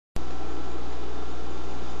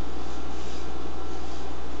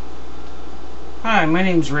Hi, my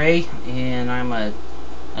name's Ray, and I'm a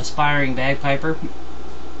aspiring bagpiper.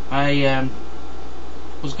 I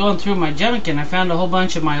was going through my junk and I found a whole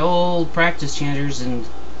bunch of my old practice chanters, and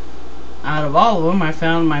out of all of them I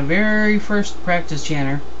found my very first practice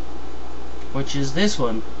chanter, which is this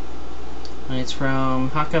one. And it's from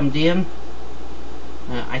Hakam Din.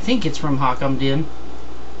 I think it's from Hakam Din,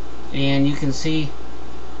 and you can see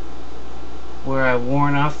where I've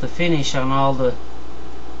worn off the finish on all the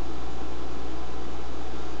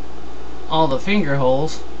finger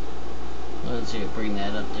holes. Let's see, bring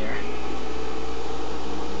that up there.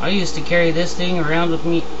 I used to carry this thing around with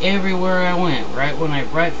me everywhere I went,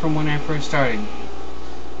 right from when I first started.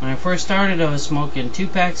 When I first started, I was smoking 2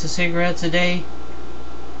 packs of cigarettes a day,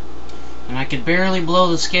 and I could barely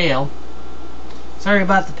blow the scale. Sorry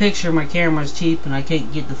about the picture, my camera's cheap and I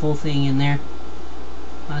can't get the full thing in there.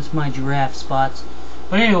 That's my giraffe spots.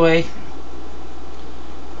 But anyway,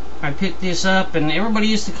 I picked this up, and everybody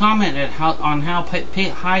used to comment on how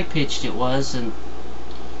high-pitched it was, and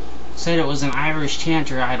said it was an Irish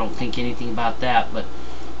chanter. I don't think anything about that, but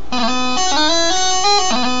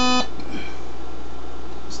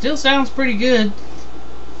still sounds pretty good.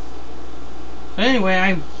 But anyway,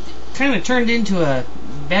 I kind of turned into a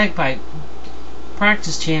bagpipe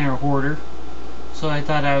practice chanter hoarder, so I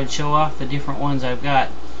thought I would show off the different ones I've got.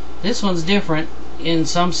 This one's different in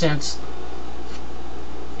some sense.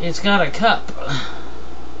 It's got a cup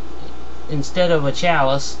instead of a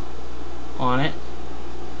chalice on it,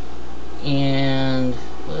 and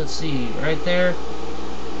let's see, right there,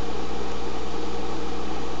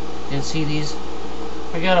 you can see these.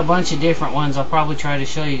 I got a bunch of different ones. I'll probably try to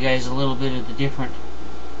show you guys a little bit of the different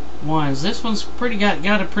ones. This one's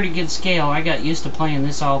got a pretty good scale. I got used to playing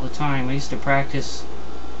this all the time. I used to practice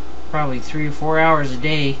probably 3 or 4 hours a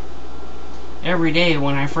day, every day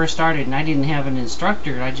when I first started, and I didn't have an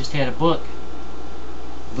instructor. I just had a book,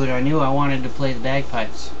 but I knew I wanted to play the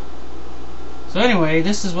bagpipes. So anyway,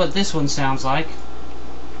 this is what this one sounds like.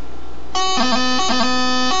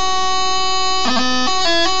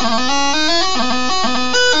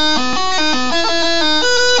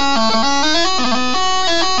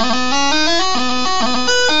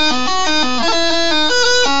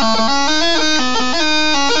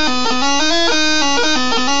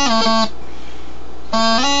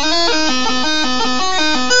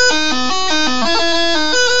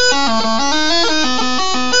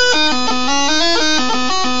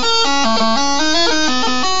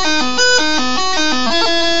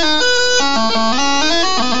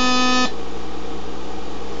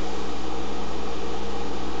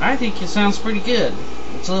 I think it sounds pretty good.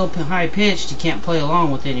 It's a little high pitched. You can't play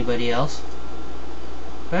along with anybody else.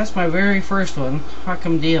 That's my very first one,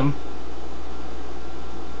 Hakam Din.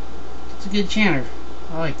 It's a good chanter.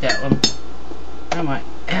 I like that one. I might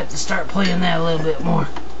have to start playing that a little bit more.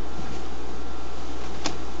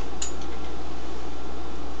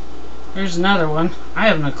 Here's another one. I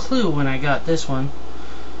haven't a clue when I got this one,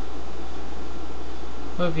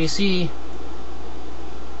 but if you see,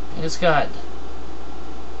 it's got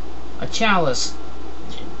a chalice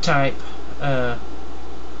type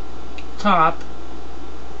top.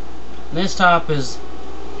 This top is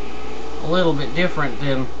a little bit different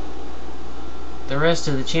than the rest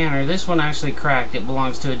of the chanter. This one actually cracked. It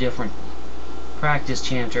belongs to a different practice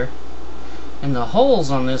chanter, and the holes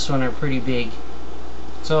on this one are pretty big,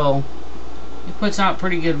 so it puts out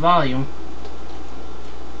pretty good volume.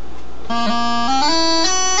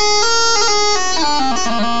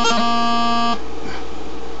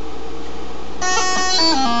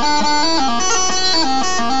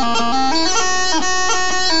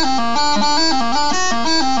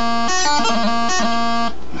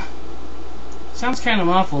 Sounds kind of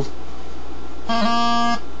muffled.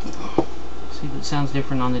 See if it sounds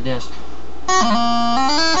different on the desk.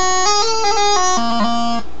 I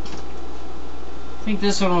think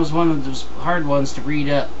this one was one of those hard ones to read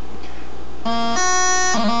up.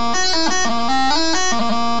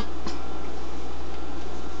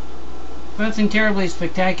 Nothing terribly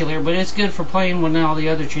spectacular, but it's good for playing when all the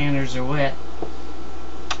other chanters are wet.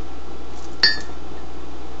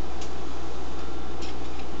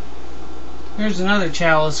 Here's another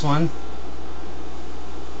chalice one.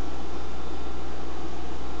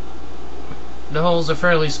 The holes are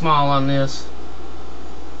fairly small on this.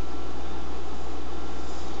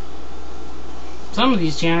 Some of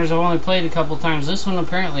these chanters I've only played a couple times. This one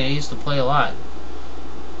apparently I used to play a lot.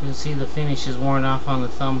 You can see the finish is worn off on the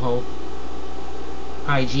thumb hole.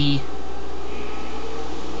 High G.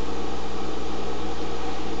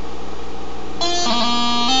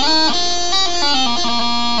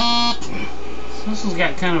 This one's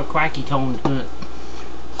got kind of a quacky tone to it.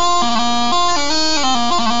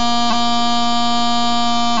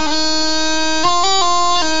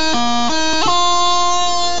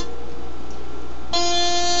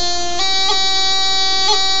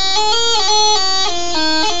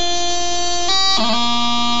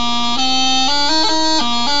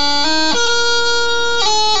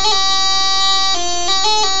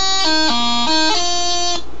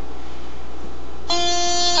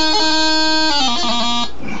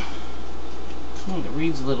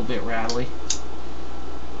 reed's a little bit rattly.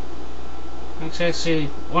 That's actually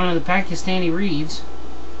one of the Pakistani reeds.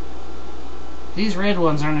 These red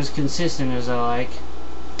ones aren't as consistent as I like.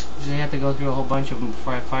 Usually I have to go through a whole bunch of them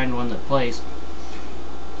before I find one that plays.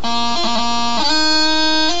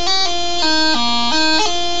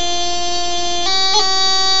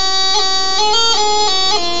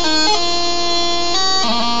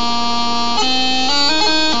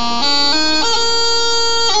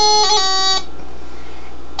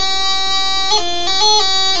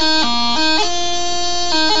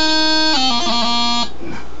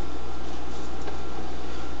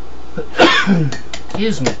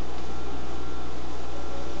 Excuse me.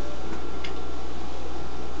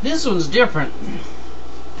 This one's different.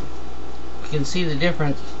 You can see the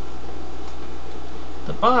difference.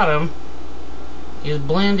 The bottom is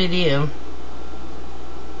blended in,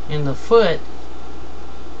 and the foot,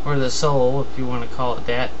 or the sole, if you want to call it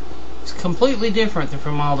that, is completely different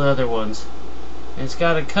from all the other ones. It's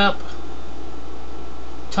got a cup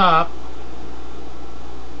top.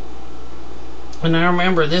 And I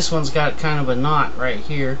remember this one's got kind of a knot right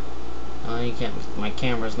here. You can't. My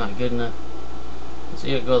camera's not good enough. Let's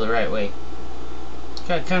see it go the right way. It's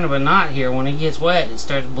got kind of a knot here. When it gets wet, it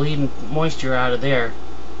starts bleeding moisture out of there.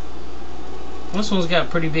 This one's got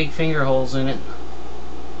pretty big finger holes in it.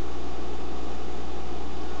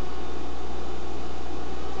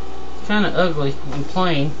 It's kind of ugly and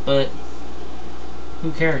plain, but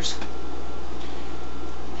who cares?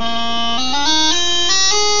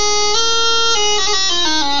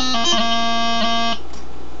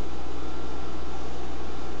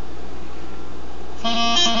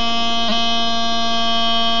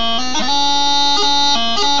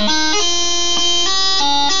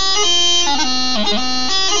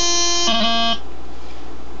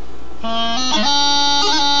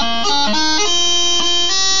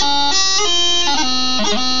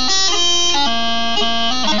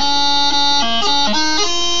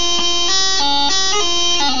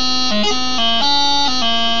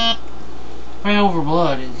 If I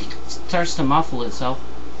overblow it, it starts to muffle itself.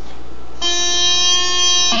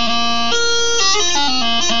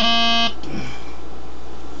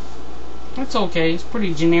 That's okay. It's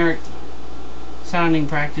pretty generic sounding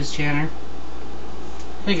practice chanter.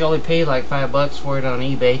 I think I only paid like $5 for it on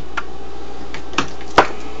eBay.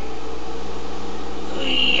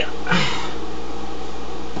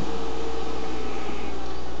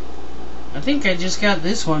 I think I just got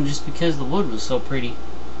this one just because the wood was so pretty.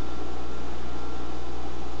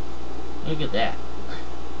 Look at that.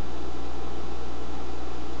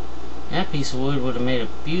 That piece of wood would have made a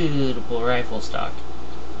beautiful rifle stock.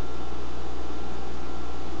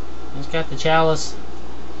 It's got the chalice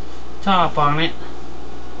top on it.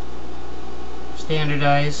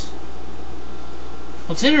 Standardized.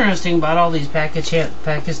 What's interesting about all these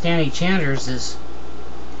Pakistani chanters is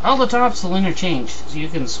all the tops will interchange. So you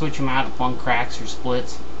can switch them out if one cracks or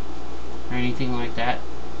splits or anything like that.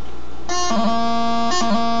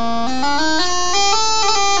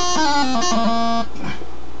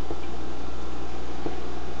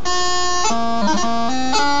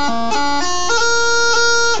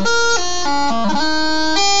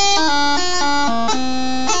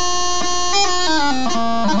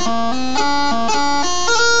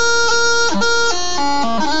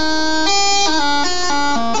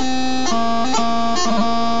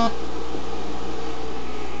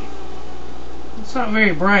 It's not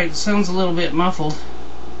very bright. It sounds a little bit muffled.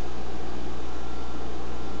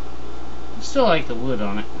 I still like the wood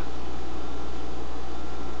on it.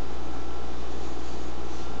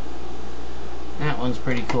 That one's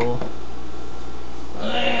pretty cool.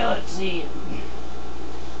 Let's see.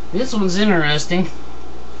 This one's interesting.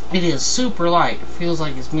 It is super light. It feels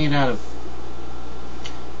like it's made out of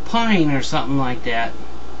pine or something like that.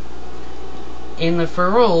 And the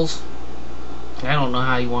ferrules, I don't know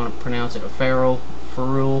how you want to pronounce it, a ferrule,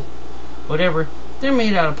 whatever, they're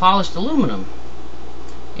made out of polished aluminum.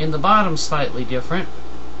 And the bottom's slightly different.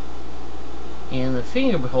 And the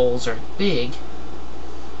finger holes are big.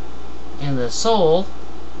 And the sole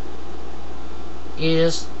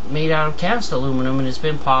is made out of cast aluminum and it's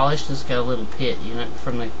been polished. It's got a little pit in it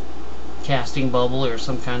from the casting bubble or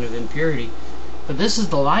some kind of impurity. But this is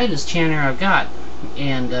the lightest chanter I've got.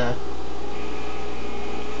 And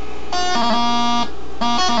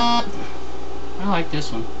I like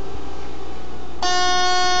this one.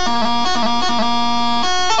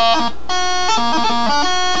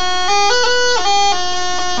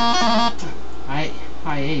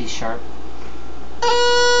 High A sharp.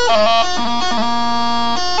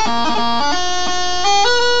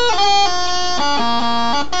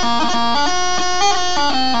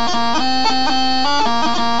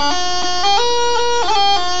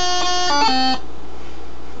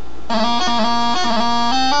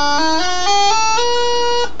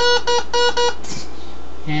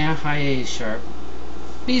 sharp.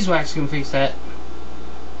 Beeswax can fix that.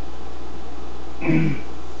 I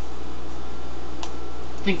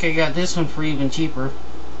think I got this one for even cheaper.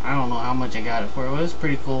 I don't know how much I got it for. It was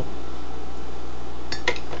pretty cool.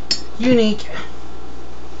 Unique.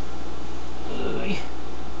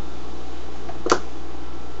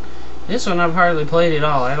 This one I've hardly played at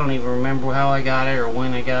all. I don't even remember how I got it or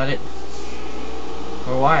when I got it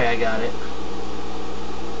or why I got it.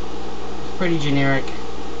 It's pretty generic.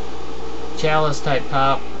 Chalice type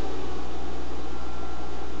top.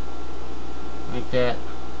 Like that.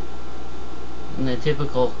 And the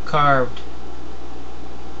typical carved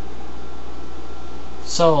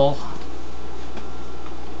sole.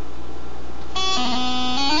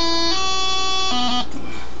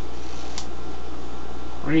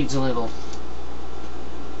 Reads a little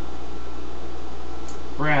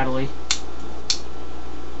rattly.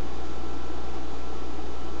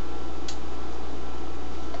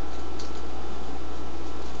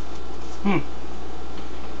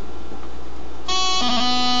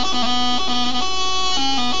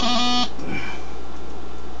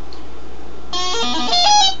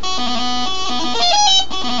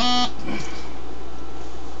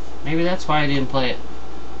 Maybe that's why I didn't play it.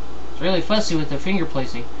 It's really fussy with the finger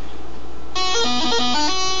placing.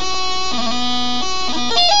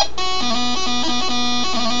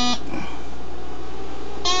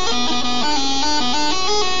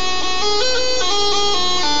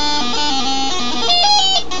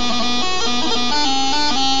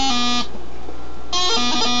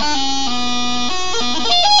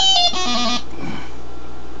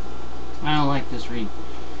 I don't like this reed.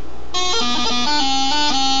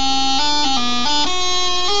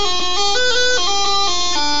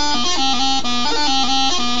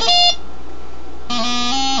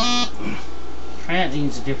 That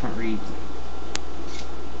needs a different reed.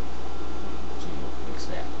 So we'll fix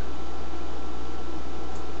that.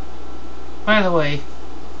 By the way,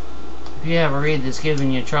 if you have a reed that's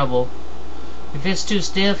giving you trouble, if it's too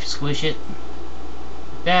stiff, squish it.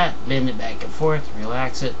 Like that, bend it back and forth,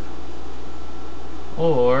 relax it.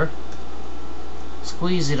 Or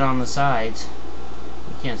squeeze it on the sides.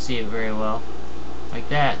 You can't see it very well. Like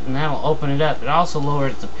that, and that'll open it up. It also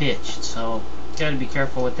lowers the pitch, so you gotta be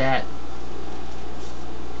careful with that.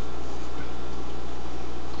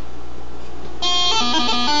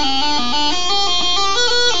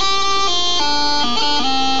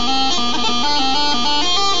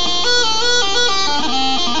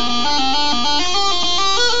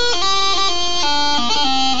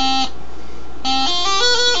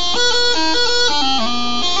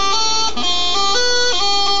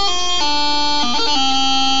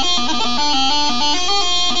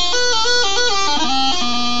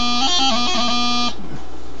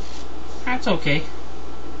 That's okay.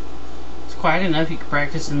 It's quiet enough you can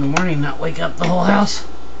practice in the morning, not wake up the whole house.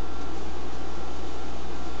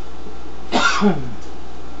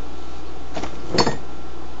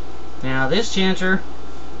 Now this chanter,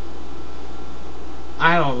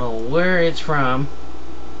 I don't know where it's from.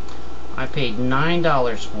 I paid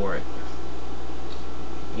 $9 for it.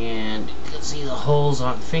 And you can see the holes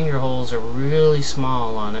on finger holes are really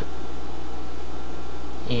small on it.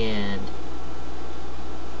 And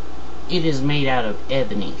it is made out of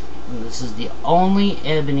ebony. And this is the only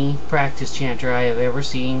ebony practice chanter I have ever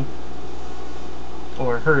seen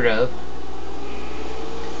or heard of.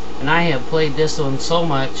 And I have played this one so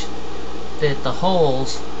much that the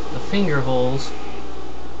holes, the finger holes,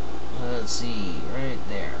 let's see, right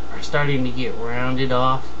there, are starting to get rounded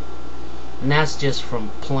off. And that's just from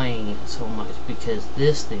playing it so much, because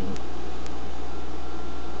this thing,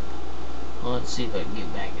 well, let's see if I can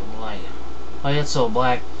get back in the light. Oh, it's so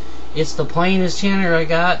black. It's the plainest chanter I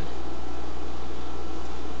got,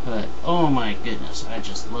 but oh my goodness, I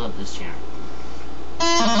just love this chanter.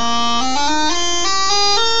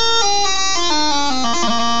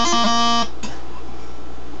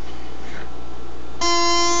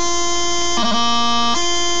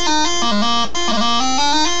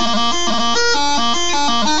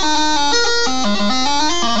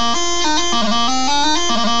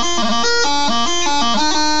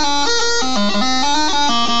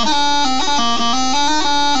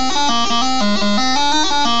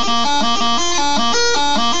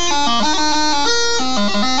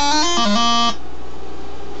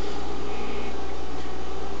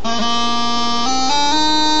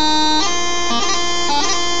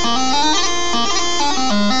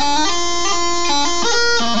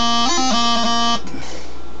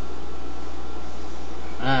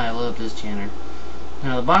 I love this chanter.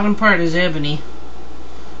 Now the bottom part is ebony.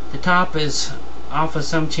 The top is off of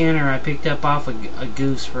some chanter I picked up off a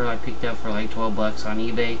goose for I picked up for like 12 bucks on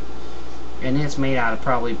eBay. and it's made out of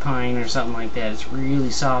probably pine or something like that. It's really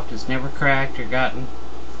soft. It's never cracked or gotten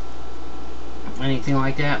anything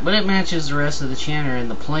like that, but it matches the rest of the chanter and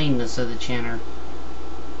the plainness of the chanter.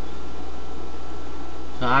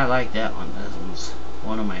 So I like that one. That one's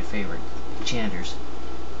one of my favorite chanters.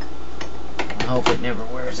 I hope it never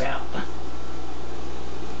wears out.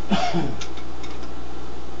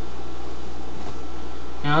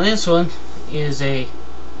 Now this one is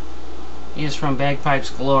from Bagpipes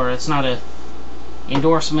Galore. It's not a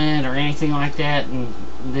endorsement or anything like that, and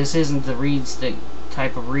this isn't the reeds that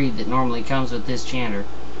type of reed that normally comes with this chanter.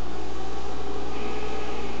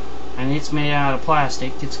 And it's made out of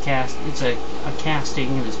plastic. It's a casting,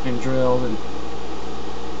 and it's been drilled, and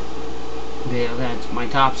yeah, my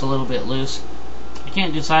top's a little bit loose. I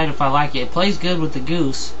can't decide if I like it. It plays good with the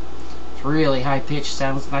goose. It's really high pitched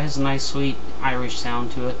sound. It has a nice sweet Irish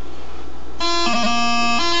sound to it.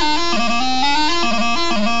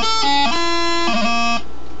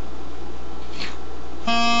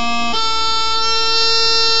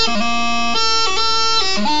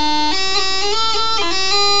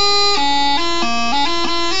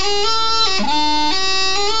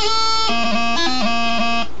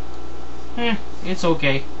 It's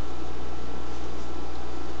okay.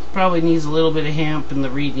 Probably needs a little bit of hemp, and the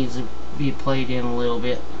reed needs to be played in a little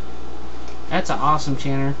bit. That's an awesome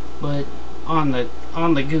chanter, but on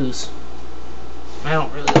the goose, I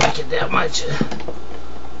don't really like it that much.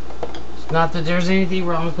 Not that there's anything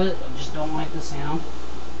wrong with it, I just don't like the sound.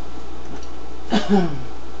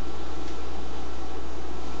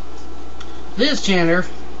 This chanter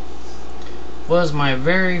was my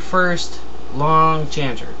very first long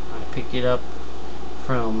chanter. I picked it up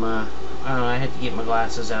from, I don't know, I had to get my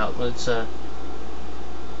glasses out, but it's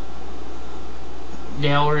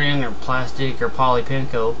Delrin or plastic or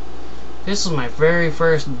polypenco. This was my very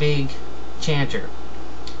first big chanter.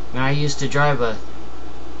 Now I used to drive a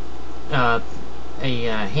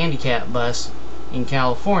handicap bus in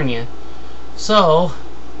California, so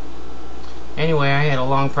anyway, I had a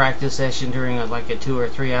long practice session during like a 2 or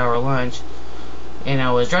 3 hour lunch, and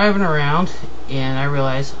I was driving around and I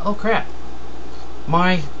realized, oh crap,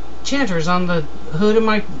 my chanter's on the hood of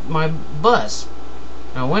my bus.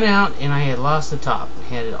 I went out and I had lost the top. It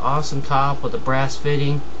had an awesome top with a brass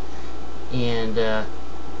fitting, and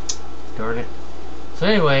darn it. So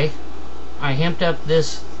anyway, I hemped up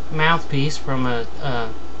this mouthpiece from a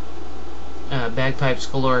Bagpipes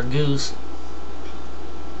Galore goose.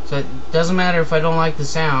 So it doesn't matter if I don't like the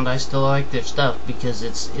sound, I still like their stuff because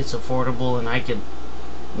it's affordable and I could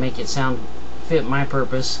make it sound fit my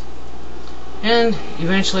purpose. And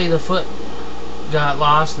eventually the foot got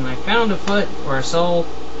lost, and I found a foot or a sole,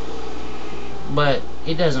 but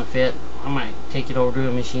it doesn't fit. I might take it over to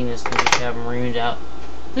a machinist and just have them reamed out.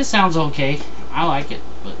 This sounds okay. I like it,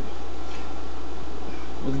 but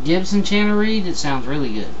with the Gibson chanter reed, it sounds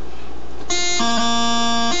really good.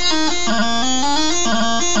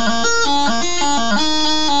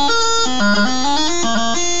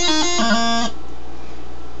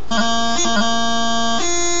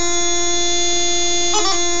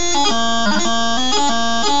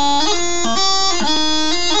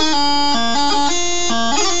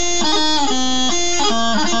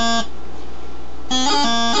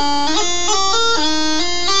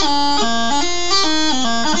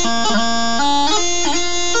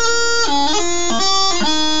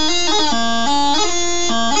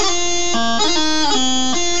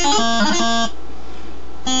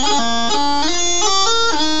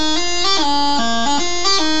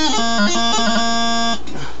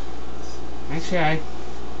 Actually, I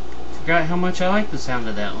forgot how much I like the sound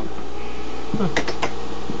of that one.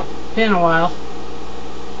 Been a while.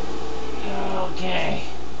 Okay.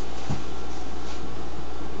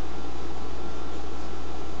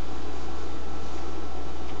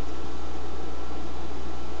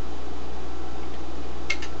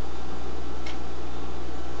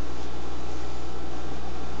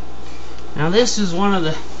 Now this is one of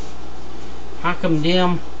the Hakam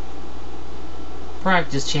Dim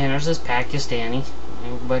practice chanters. It's Pakistani.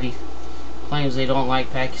 Everybody claims they don't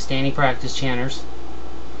like Pakistani practice chanters,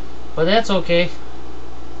 but that's okay.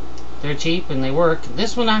 They're cheap and they work.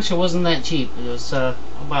 This one actually wasn't that cheap. It was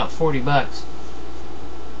about 40 bucks.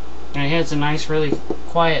 And it has a nice, really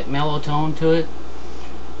quiet, mellow tone to it.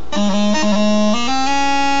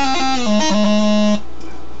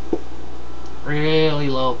 Really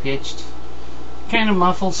low pitched. Kind of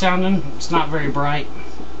muffled sounding. It's not very bright.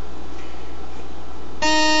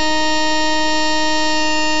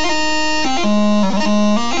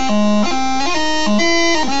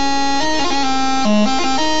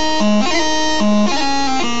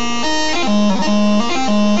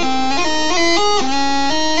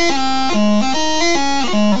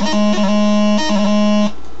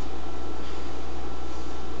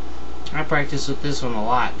 practice with this one a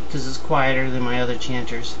lot because it's quieter than my other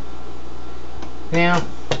chanters. Now,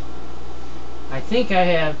 I think I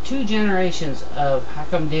have 2 generations of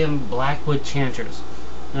Hakam Blackwood chanters.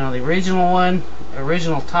 Now the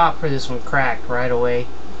original top for this one cracked right away.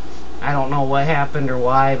 I don't know what happened or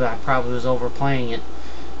why, but I probably was overplaying it.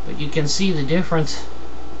 But you can see the difference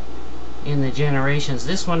in the generations.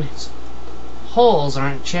 This one's holes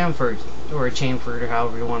aren't chamfered, or chamfered, or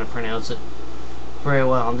however you want to pronounce it, very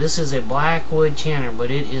well. And this is a Blackwood chanter, but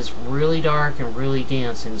it is really dark and really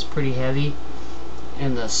dense, and it's pretty heavy.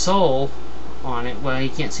 And the sole on it, well, you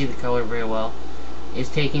can't see the color very well, is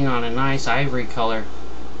taking on a nice ivory color.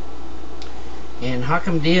 And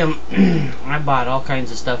Hakam I bought all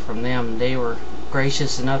kinds of stuff from them. They were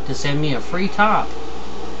gracious enough to send me a free top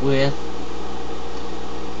with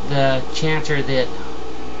the chanter that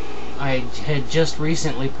I had just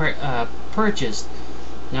recently purchased.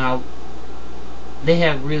 Now, they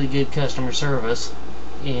have really good customer service,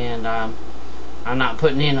 and I'm not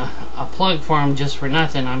putting in a plug for them just for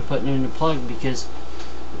nothing. I'm putting in a plug because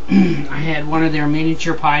I had one of their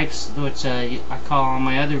miniature pipes, which I call on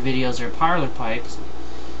my other videos their parlor pipes.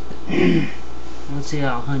 Let's see,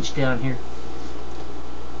 I'll hunch down here.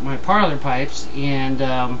 My parlor pipes, and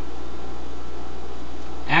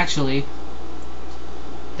actually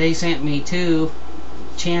they sent me 2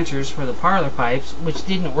 chanters for the parlor pipes, which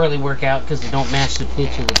didn't really work out because they don't match the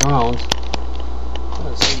pitch of the drones.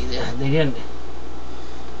 Let's see, they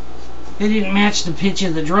didn't match the pitch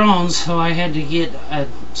of the drones, so I had to get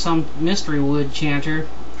some mystery wood chanter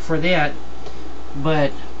for that.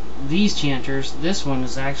 But these chanters, this one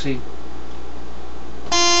is actually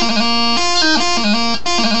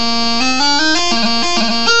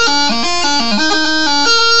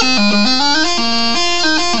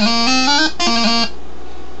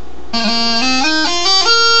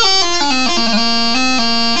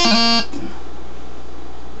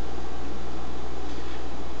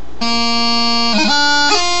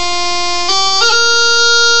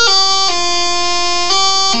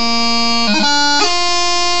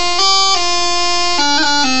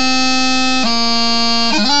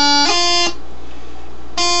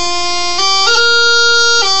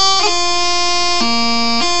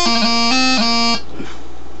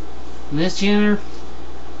this chanter,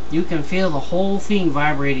 you can feel the whole thing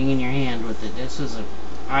vibrating in your hand with it. This is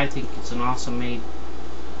I think it's an awesome made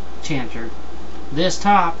chanter. This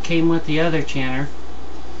top came with the other chanter,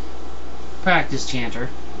 practice chanter,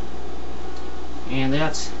 and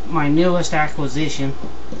that's my newest acquisition.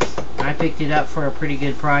 I picked it up for a pretty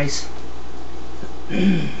good price.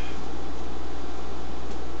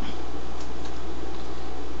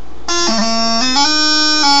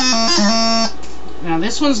 Now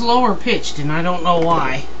this one's lower pitched, and I don't know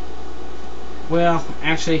why. Well,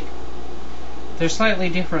 actually, they're slightly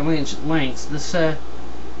different lengths. This, the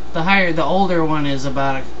older one is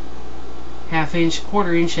about a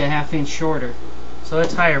quarter inch to a half inch shorter, so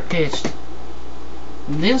it's higher pitched.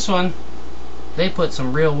 This one, they put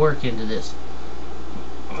some real work into this.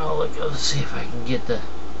 Oh, let's see if I can get the.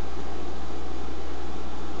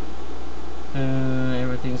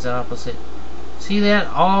 Everything's opposite. See that?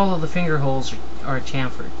 All of the finger holes are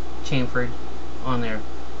chamfered on there.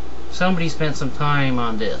 Somebody spent some time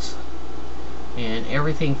on this, and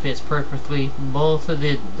everything fits perfectly. Both of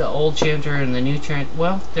the old chanter and the new chanter,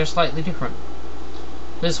 well, they're slightly different.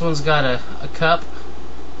 This one's got a cup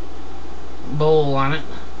bowl on it,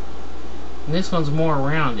 and this one's more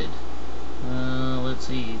rounded. Let's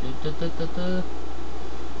see.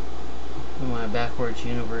 My backwards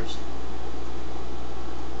universe.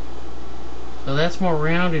 So that's more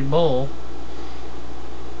rounded bowl.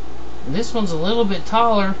 And this one's a little bit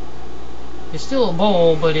taller. It's still a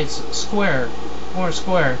bowl, but it's square, more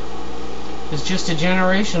square. It's just a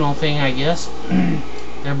generational thing, I guess.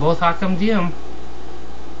 They're both Hakam Dim,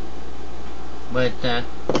 but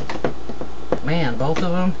man, both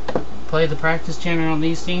of them play the practice chanter on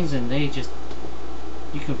these things, and they just,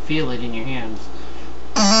 you can feel it in your hands.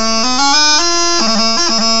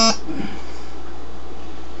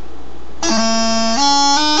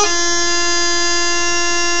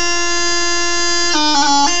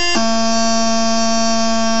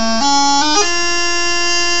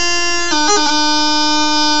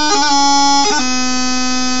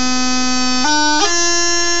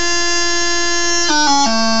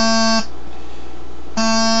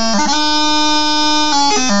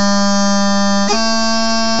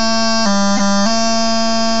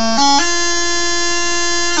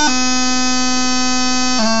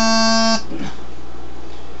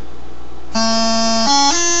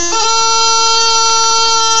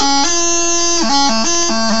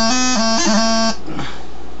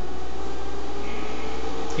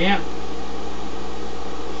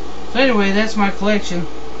 that's my collection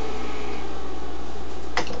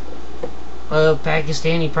of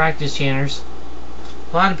Pakistani practice chanters.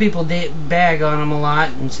 A lot of people bag on them a lot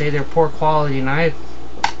and say they're poor quality, and I've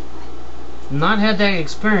not had that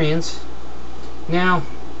experience. Now,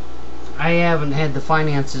 I haven't had the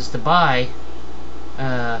finances to buy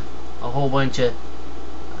a whole bunch of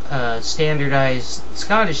standardized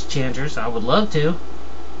Scottish chanters. I would love to,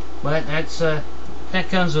 but that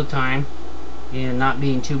comes with time and not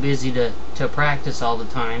being too busy to practice all the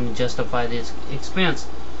time and justify this expense.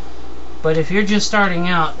 But if you're just starting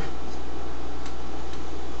out,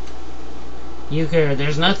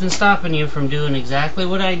 there's nothing stopping you from doing exactly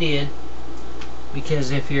what I did, because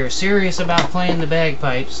if you're serious about playing the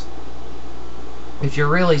bagpipes, if you're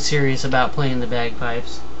really serious about playing the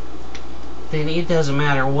bagpipes, then it doesn't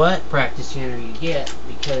matter what practice chanter you get,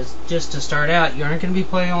 because just to start out, you aren't going to be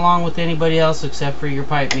playing along with anybody else except for your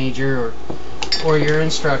pipe major or your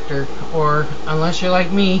instructor, or unless you're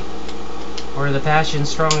like me, or the passion's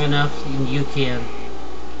strong enough, you can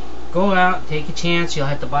go out, take a chance. You'll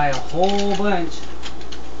have to buy a whole bunch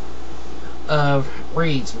of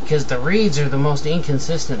reeds, because the reeds are the most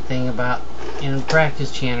inconsistent thing about in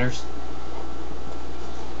practice chanters.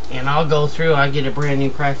 And I'll go through, I get a brand new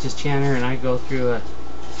practice chanter, and I go through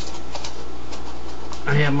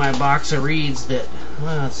I have my box of reeds that,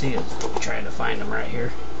 well, let's see, I'm trying to find them right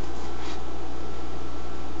here.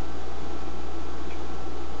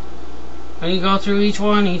 And you go through each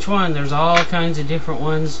one, there's all kinds of different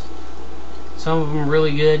ones. Some of them are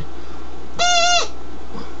really good.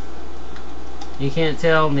 You can't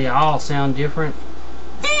tell them, they all sound different.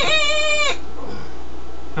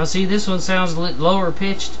 Now see, this one sounds lower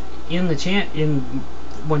pitched in the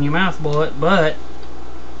when you mouth blow it, but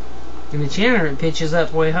in the chanter it pitches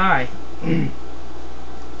up way high.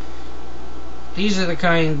 These are the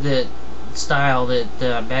kind style that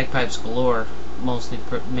Bagpipes Galore mostly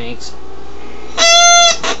makes.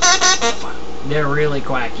 They're really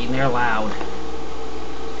quacky and they're loud.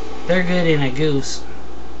 They're good in a goose.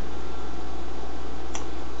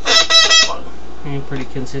 And pretty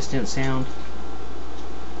consistent sound.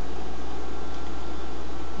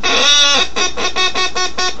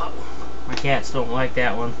 My cats don't like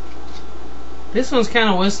that one. This one's kind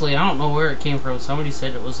of whistly. I don't know where it came from. Somebody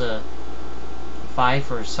said it was a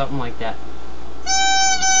fife or something like that.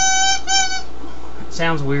 It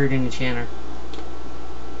sounds weird in the chanter.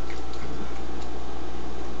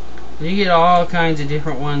 You get all kinds of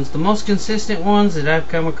different ones. The most consistent ones that I've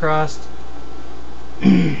come across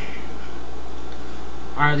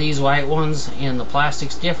are these white ones, and the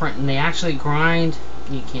plastic's different, and they actually grind.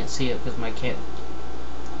 You can't see it because the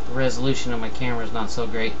resolution of my camera is not so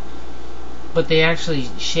great, but they actually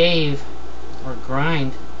shave or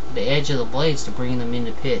grind the edge of the blades to bring them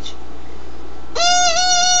into pitch.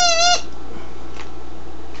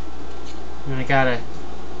 And I got a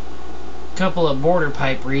couple of border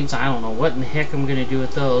pipe reeds. I don't know what in the heck I'm gonna do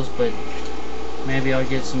with those, but maybe I'll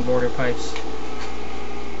get some border pipes.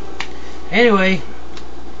 Anyway,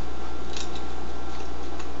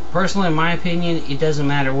 personally, in my opinion, it doesn't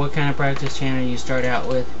matter what kind of practice chanter you start out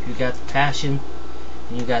with. If you got the passion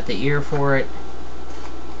and you got the ear for it,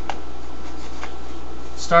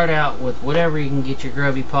 start out with whatever you can get your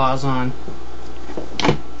grubby paws on,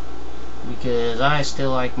 because I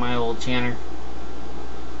still like my old chanter.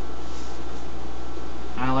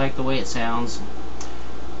 I like the way it sounds.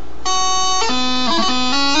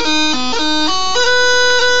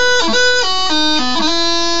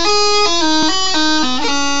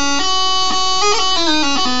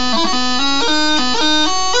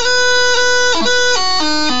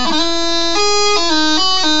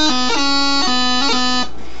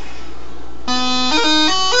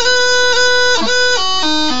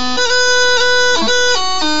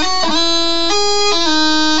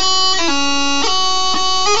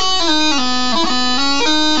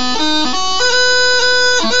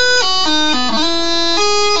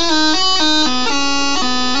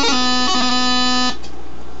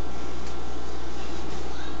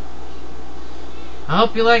 I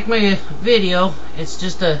hope you like my video. It's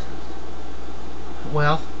just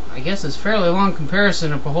well, I guess it's a fairly long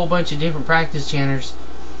comparison of a whole bunch of different practice chanters.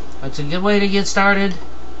 It's a good way to get started.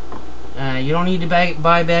 You don't need to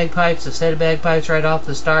buy bagpipes, a set of bagpipes right off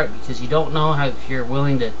the start, because you don't know how, if you're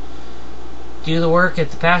willing to do the work, if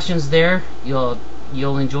the passion's there, you'll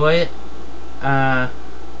enjoy it.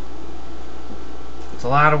 It's a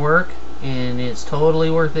lot of work, and it's totally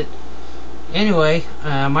worth it. Anyway,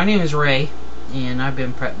 my name is Ray, and I've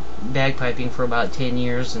been bagpiping for about 10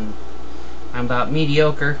 years, and I'm about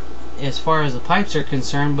mediocre as far as the pipes are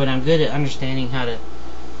concerned, but I'm good at understanding how to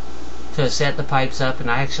to set the pipes up,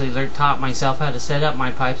 and I actually taught myself how to set up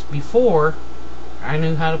my pipes before I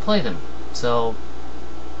knew how to play them. So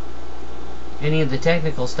any of the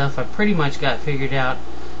technical stuff I pretty much got figured out.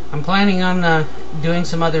 I'm planning on doing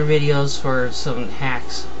some other videos for some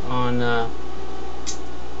hacks on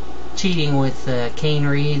cheating with cane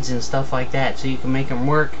reeds and stuff like that, so you can make them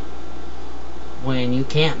work when you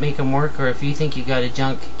can't make them work, or if you think you got a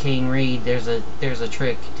junk cane reed, there's a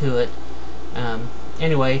trick to it.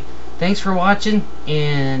 Anyway, thanks for watching,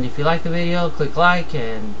 and if you like the video, click like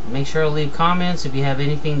and make sure to leave comments if you have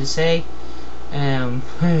anything to say.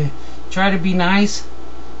 Try to be nice,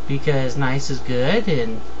 because nice is good,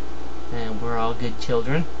 and we're all good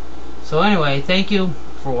children. So anyway, thank you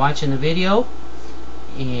for watching the video,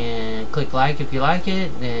 and click like if you like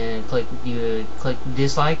it, and click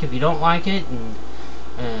dislike if you don't like it.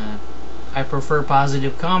 And I prefer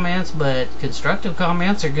positive comments, but constructive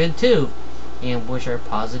comments are good too, and which are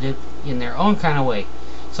positive in their own kind of way.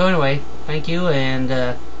 So anyway, thank you, and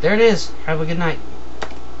there it is. Have a good night.